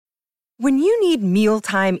When you need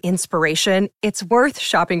mealtime inspiration, it's worth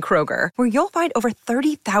shopping Kroger, where you'll find over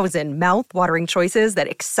 30,000 mouth-watering choices that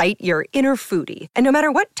excite your inner foodie. And no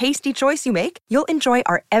matter what tasty choice you make, you'll enjoy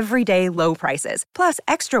our everyday low prices, plus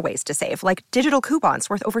extra ways to save, like digital coupons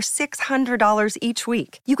worth over $600 each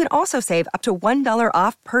week. You can also save up to $1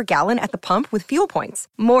 off per gallon at the pump with fuel points.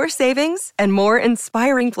 More savings and more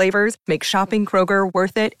inspiring flavors make shopping Kroger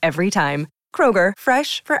worth it every time. Kroger,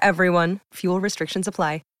 fresh for everyone. Fuel restrictions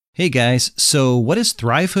apply. Hey guys, so what is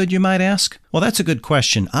Thrivehood, you might ask? Well, that's a good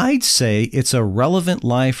question. I'd say it's a relevant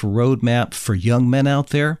life roadmap for young men out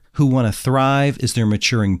there who want to thrive as they're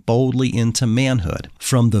maturing boldly into manhood.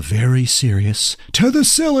 From the very serious to the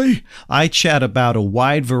silly, I chat about a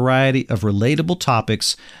wide variety of relatable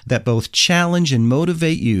topics that both challenge and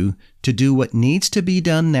motivate you to do what needs to be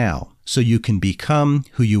done now so you can become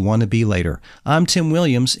who you want to be later. I'm Tim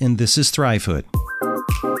Williams, and this is Thrivehood.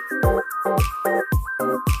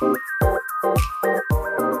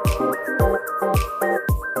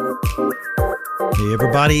 Hey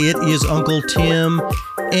everybody, it is Uncle Tim,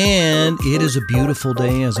 and it is a beautiful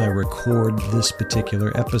day as I record this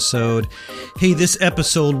particular episode. Hey, this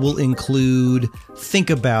episode will include Think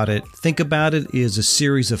About It. Think About It is a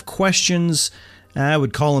series of questions. I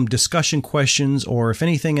would call them discussion questions, or if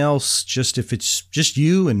anything else, just if it's just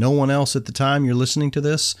you and no one else at the time you're listening to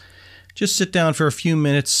this, just sit down for a few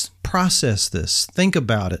minutes, process this, think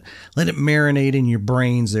about it, let it marinate in your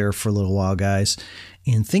brains there for a little while, guys,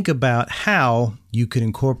 and think about how you could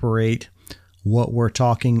incorporate what we're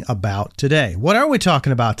talking about today. What are we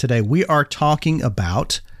talking about today? We are talking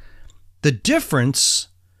about the difference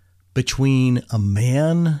between a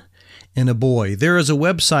man and a boy. There is a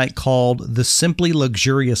website called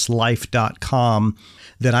thesimplyluxuriouslife.com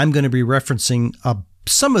that I'm going to be referencing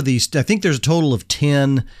some of these. I think there's a total of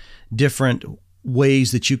 10 different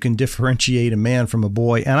ways that you can differentiate a man from a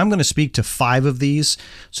boy. And I'm going to speak to 5 of these.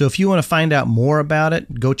 So if you want to find out more about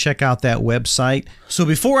it, go check out that website. So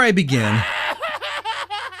before I begin,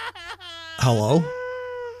 hello?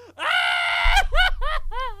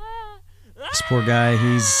 This poor guy,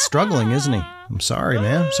 he's struggling, isn't he? I'm sorry,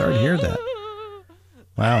 man. I'm sorry to hear that.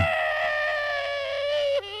 Wow.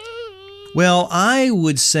 Well, I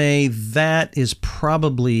would say that is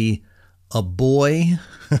probably a boy.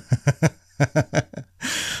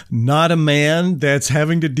 Not a man that's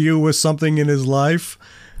having to deal with something in his life.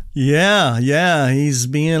 Yeah, he's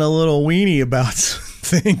being a little weenie about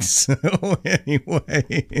things. So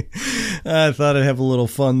anyway, I thought I'd have a little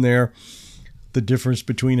fun there. The difference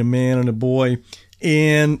between a man and a boy.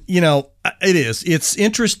 And, it's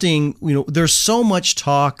interesting. There's so much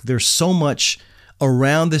talk. There's so much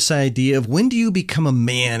around this idea of when do you become a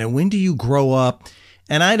man and when do you grow up?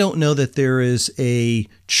 And I don't know that there is a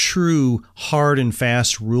true hard and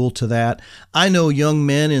fast rule to that. I know young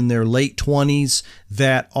men in their late 20s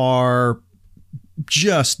that are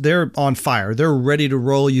they're on fire. They're ready to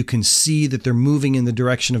roll. You can see that they're moving in the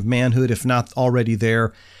direction of manhood, if not already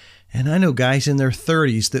there. And I know guys in their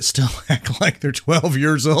 30s that still act like they're 12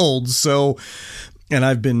 years old. So, and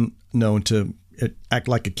I've been known to act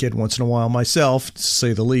like a kid once in a while myself, to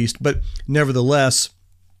say the least. But nevertheless,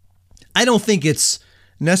 I don't think it's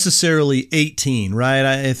necessarily 18, right?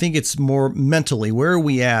 I think it's more mentally, where are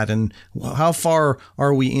we at and how far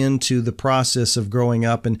are we into the process of growing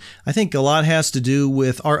up? And I think a lot has to do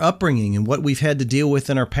with our upbringing and what we've had to deal with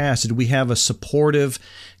in our past. Did we have a supportive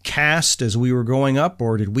cast as we were growing up,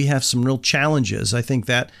 or did we have some real challenges? I think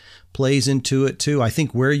that plays into it too. I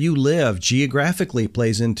think where you live geographically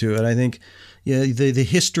plays into it. I think the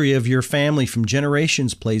history of your family from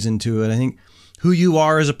generations plays into it. I think who you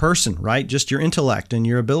are as a person, right? Just your intellect and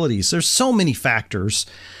your abilities. There's so many factors.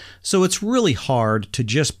 So it's really hard to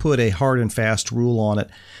just put a hard and fast rule on it.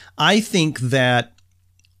 I think that,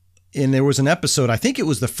 and there was an episode, I think it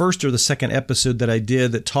was the first or the second episode that I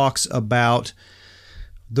did that talks about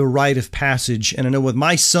the rite of passage. And I know with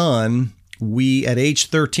my son, we, at age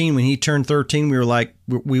 13, when he turned 13, we were like,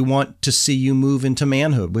 we want to see you move into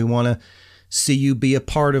manhood. We want to see you be a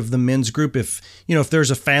part of the men's group. If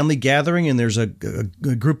there's a family gathering and there's a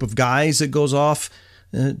group of guys that goes off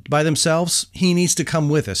by themselves, he needs to come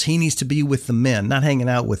with us. He needs to be with the men, not hanging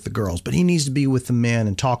out with the girls, but he needs to be with the men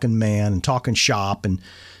and talking shop and,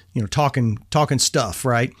 talking stuff,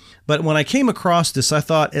 right? But when I came across this, I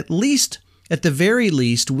thought at the very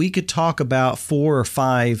least, we could talk about 4 or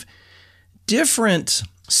 5 different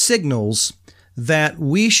signals that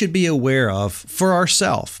we should be aware of for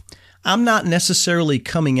ourselves. I'm not necessarily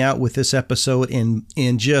coming out with this episode and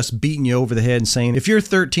just beating you over the head and saying, if you're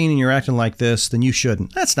 13 and you're acting like this, then you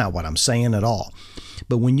shouldn't. That's not what I'm saying at all.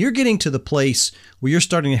 But when you're getting to the place where you're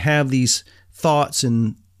starting to have these thoughts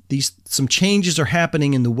and some changes are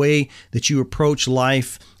happening in the way that you approach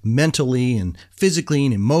life mentally and physically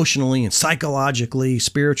and emotionally and psychologically,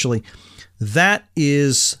 spiritually. That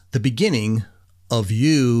is the beginning of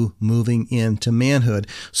you moving into manhood.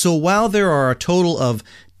 So while there are a total of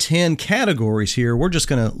 10 categories here, we're just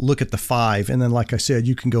going to look at the 5. And then, like I said,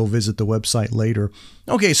 you can go visit the website later.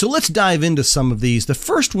 Okay, so let's dive into some of these. The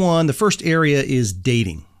first area is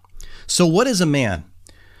dating. So what is a man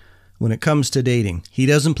when it comes to dating? He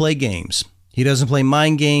doesn't play games. He doesn't play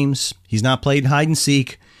mind games. He's not played hide and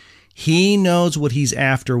seek. He knows what he's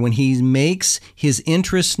after. When he makes his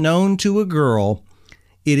interests known to a girl,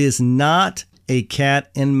 it is not a cat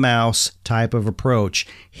and mouse type of approach.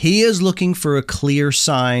 He is looking for a clear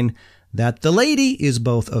sign that the lady is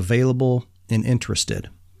both available and interested.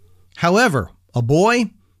 However, a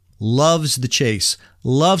boy loves the chase,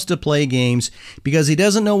 loves to play games because he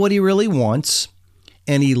doesn't know what he really wants,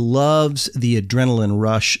 and he loves the adrenaline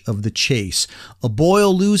rush of the chase. A boy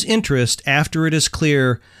will lose interest after it is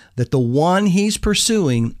clear that the one he's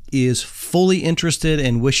pursuing is fully interested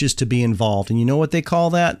and wishes to be involved. And you know what they call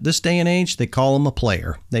that this day and age? They call him a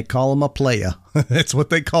player. They call him a playa. That's what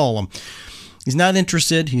they call him. He's not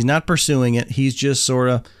interested. He's not pursuing it. He's just sort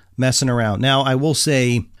of messing around. Now, I will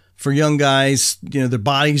say, for young guys, their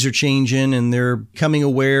bodies are changing and they're becoming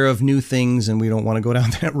aware of new things, and we don't want to go down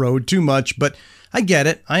that road too much, but I get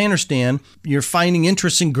it. I understand. You're finding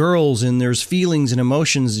interest in girls and there's feelings and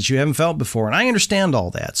emotions that you haven't felt before. And I understand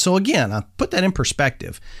all that. So again, I put that in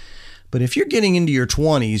perspective. But if you're getting into your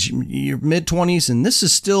 20s, your mid-20s, and this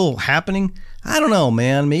is still happening, I don't know,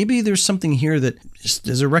 man. Maybe there's something here that, just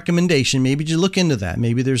as a recommendation, maybe you look into that.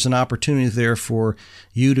 Maybe there's an opportunity there for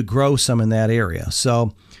you to grow some in that area.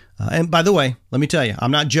 So, and by the way, let me tell you,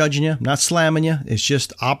 I'm not judging you, I'm not slamming you. It's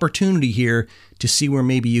just opportunity here to see where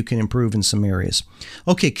maybe you can improve in some areas.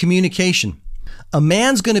 Okay, communication. A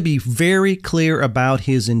man's going to be very clear about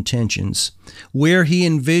his intentions, where he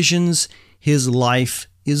envisions his life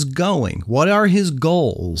is going. What are his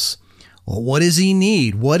goals? Well, what does he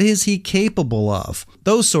need? What is he capable of?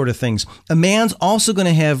 Those sort of things. A man's also going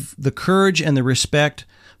to have the courage and the respect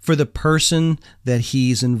for the person that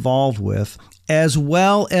he's involved with, as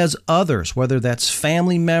well as others, whether that's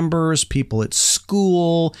family members, people at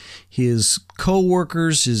school, his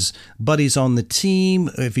coworkers, his buddies on the team,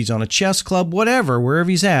 if he's on a chess club, whatever, wherever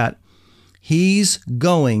he's at, he's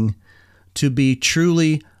going to be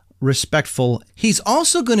truly respectful. He's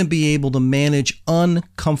also going to be able to manage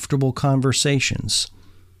uncomfortable conversations.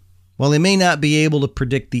 While he may not be able to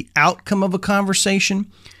predict the outcome of a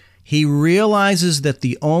conversation, he realizes that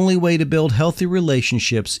the only way to build healthy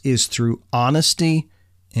relationships is through honesty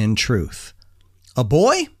and truth. A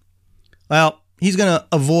boy? Well, he's going to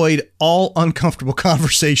avoid all uncomfortable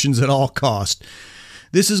conversations at all costs.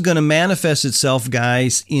 This is going to manifest itself,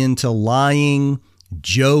 guys, into lying,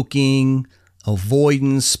 joking,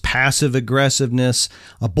 avoidance, passive aggressiveness.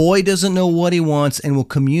 A boy doesn't know what he wants and will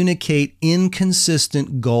communicate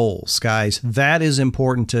inconsistent goals, guys. That is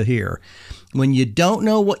important to hear. When you don't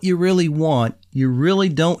know what you really want, you really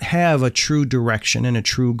don't have a true direction and a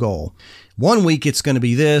true goal. One week it's going to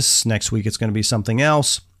be this, next week it's going to be something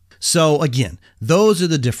else. So again, those are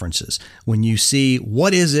the differences. When you see,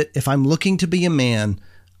 what is it, if I'm looking to be a man,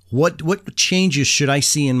 what changes should I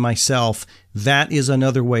see in myself? That is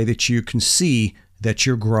another way that you can see that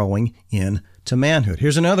you're growing into manhood.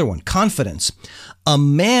 Here's another one, confidence. A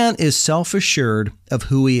man is self-assured of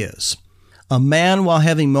who he is. A man, while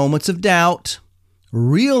having moments of doubt,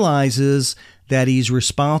 realizes that he's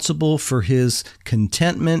responsible for his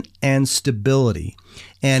contentment and stability.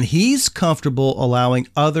 And he's comfortable allowing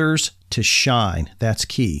others to shine. That's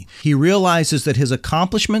key. He realizes that his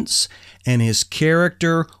accomplishments and his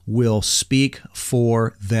character will speak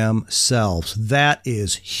for themselves. That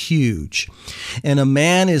is huge. And a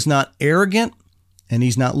man is not arrogant, and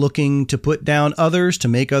he's not looking to put down others, to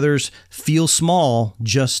make others feel small,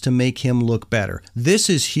 just to make him look better. This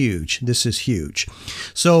is huge. This is huge.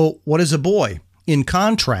 So what is a boy? In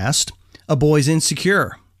contrast, a boy's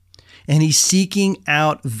insecure, and he's seeking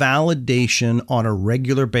out validation on a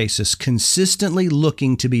regular basis, consistently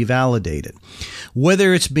looking to be validated.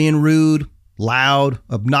 Whether it's being rude, loud,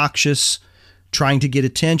 obnoxious, trying to get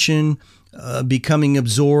attention, becoming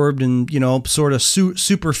absorbed in, sort of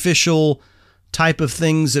superficial type of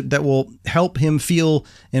things that will help him feel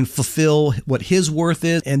and fulfill what his worth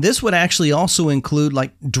is. And this would actually also include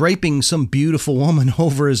like draping some beautiful woman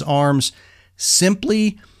over his arms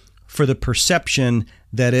simply for the perception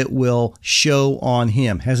that it will show on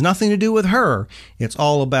him. Has nothing to do with her. It's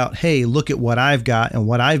all about, hey, look at what I've got and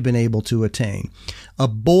what I've been able to attain. A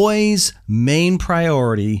boy's main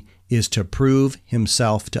priority is to prove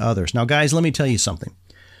himself to others. Now, guys, let me tell you something.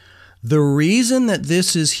 The reason that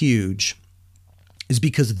this is huge is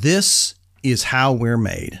because this is how we're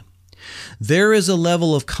made. There is a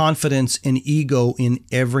level of confidence and ego in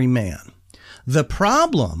every man. The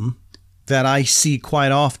problem that I see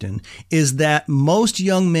quite often is that most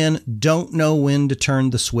young men don't know when to turn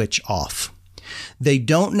the switch off. They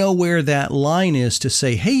don't know where that line is to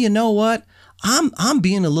say, hey, you know what? I'm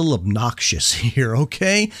being a little obnoxious here,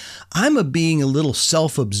 okay? I'm being a little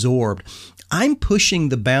self-absorbed. I'm pushing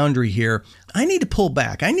the boundary here. I need to pull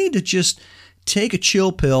back. I need to just take a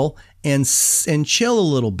chill pill and chill a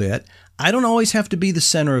little bit. I don't always have to be the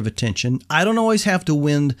center of attention. I don't always have to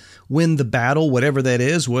win the battle, whatever that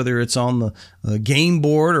is, whether it's on the game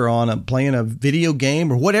board or on playing a video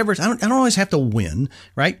game or whatever. I don't always have to win,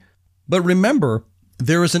 right? But remember,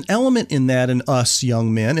 there is an element in that in us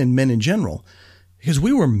young men and men in general, because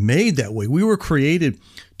we were made that way. We were created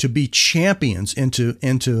to be champions and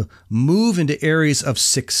to move into areas of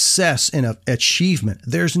success and of achievement.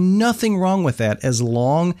 There's nothing wrong with that as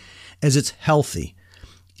long as it's healthy.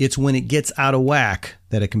 It's when it gets out of whack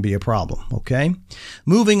that it can be a problem, okay?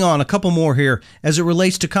 Moving on, a couple more here as it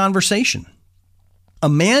relates to conversation. A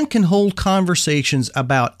man can hold conversations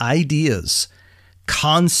about ideas,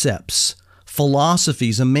 concepts,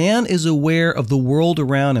 philosophies. A man is aware of the world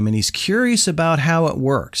around him, and he's curious about how it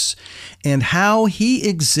works and how he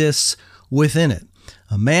exists within it.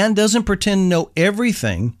 A man doesn't pretend to know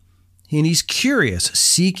everything, and he's curious,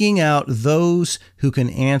 seeking out those who can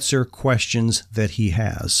answer questions that he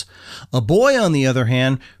has. A boy, on the other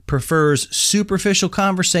hand, prefers superficial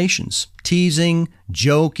conversations, teasing,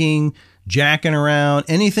 joking, jacking around,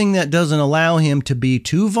 anything that doesn't allow him to be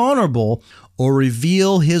too vulnerable or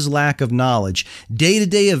reveal his lack of knowledge.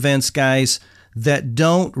 Day-to-day events, guys, that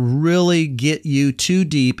don't really get you too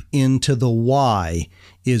deep into the why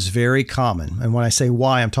is very common. And when I say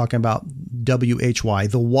why, I'm talking about WHY,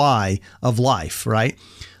 the why of life, right?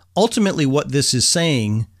 Ultimately, what this is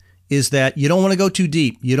saying is that you don't want to go too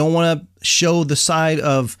deep. You don't want to show the side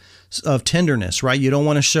of tenderness, right? You don't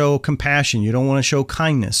want to show compassion. You don't want to show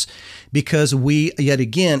kindness, because we, yet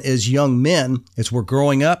again, as young men, as we're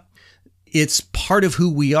growing up, it's part of who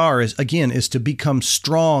we are is to become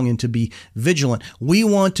strong and to be vigilant. We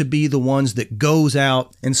want to be the ones that goes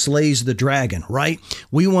out and slays the dragon, right?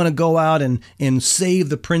 We want to go out and save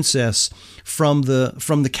the princess from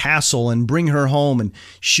the castle and bring her home and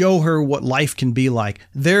show her what life can be like.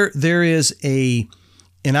 There is an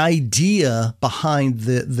idea behind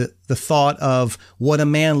the thought of what a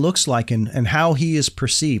man looks like and how he is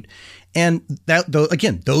perceived. And that,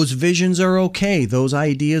 again, those visions are okay. Those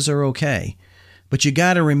ideas are okay. But you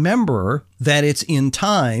got to remember that it's in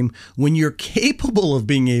time when you're capable of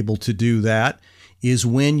being able to do that is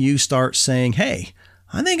when you start saying, hey,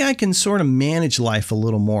 I think I can sort of manage life a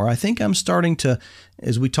little more. I think I'm starting to,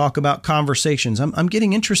 as we talk about conversations, I'm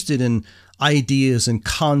getting interested in ideas and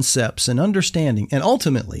concepts and understanding. And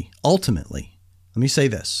ultimately, let me say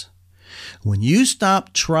this. When you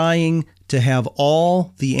stop trying to have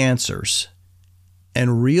all the answers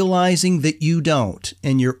and realizing that you don't,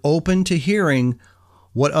 and you're open to hearing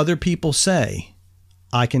what other people say,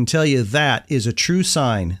 I can tell you that is a true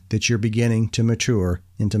sign that you're beginning to mature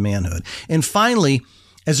into manhood. And finally,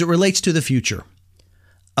 as it relates to the future,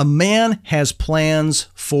 a man has plans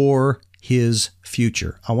for his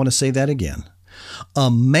future. I want to say that again. A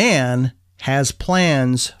man has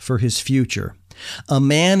plans for his future. A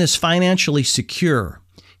man is financially secure.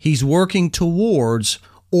 He's working towards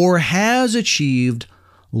or has achieved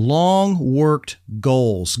long-worked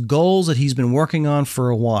goals that he's been working on for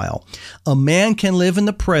a while. A man can live in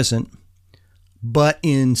the present, but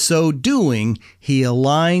in so doing, he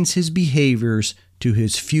aligns his behaviors to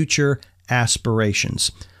his future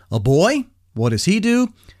aspirations. A boy, what does he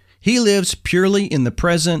do? He lives purely in the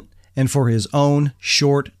present and for his own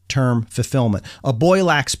short-term fulfillment. A boy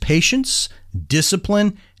lacks patience,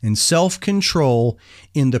 discipline, and self-control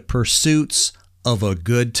in the pursuits of a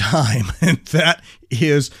good time. And that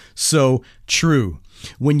is so true.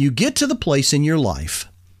 When you get to the place in your life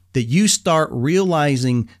that you start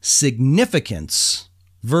realizing significance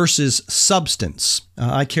versus substance.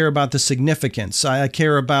 I care about the significance. I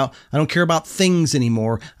don't care about things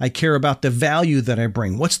anymore. I care about the value that I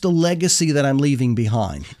bring. What's the legacy that I'm leaving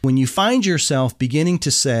behind? When you find yourself beginning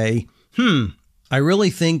to say, I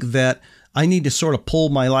really think that I need to sort of pull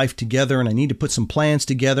my life together, and I need to put some plans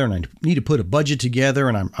together, and I need to put a budget together,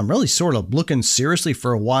 and I'm really sort of looking seriously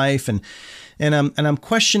for a wife, and I'm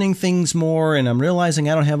questioning things more, and I'm realizing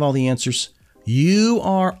I don't have all the answers. You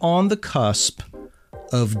are on the cusp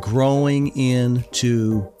of growing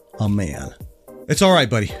into a man. It's all right,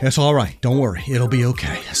 buddy. It's all right. Don't worry. It'll be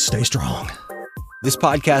okay. Stay strong. This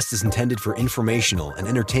podcast is intended for informational and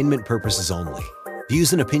entertainment purposes only.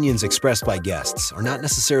 Views and opinions expressed by guests are not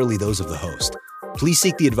necessarily those of the host. Please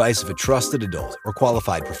seek the advice of a trusted adult or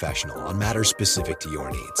qualified professional on matters specific to your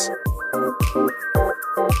needs.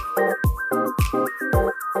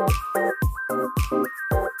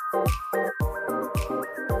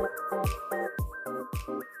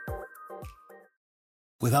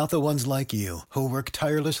 Without the ones like you, who work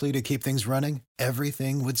tirelessly to keep things running,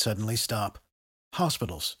 everything would suddenly stop.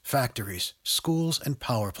 Hospitals, factories, schools, and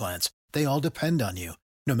power plants, they all depend on you.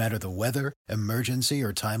 No matter the weather, emergency,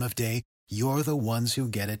 or time of day, you're the ones who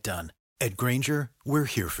get it done. At Grainger, we're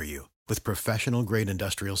here for you with professional-grade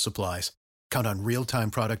industrial supplies. Count on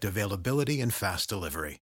real-time product availability and fast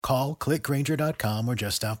delivery. Call, click Grainger.com, or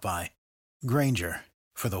just stop by. Grainger,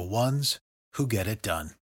 for the ones who get it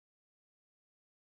done.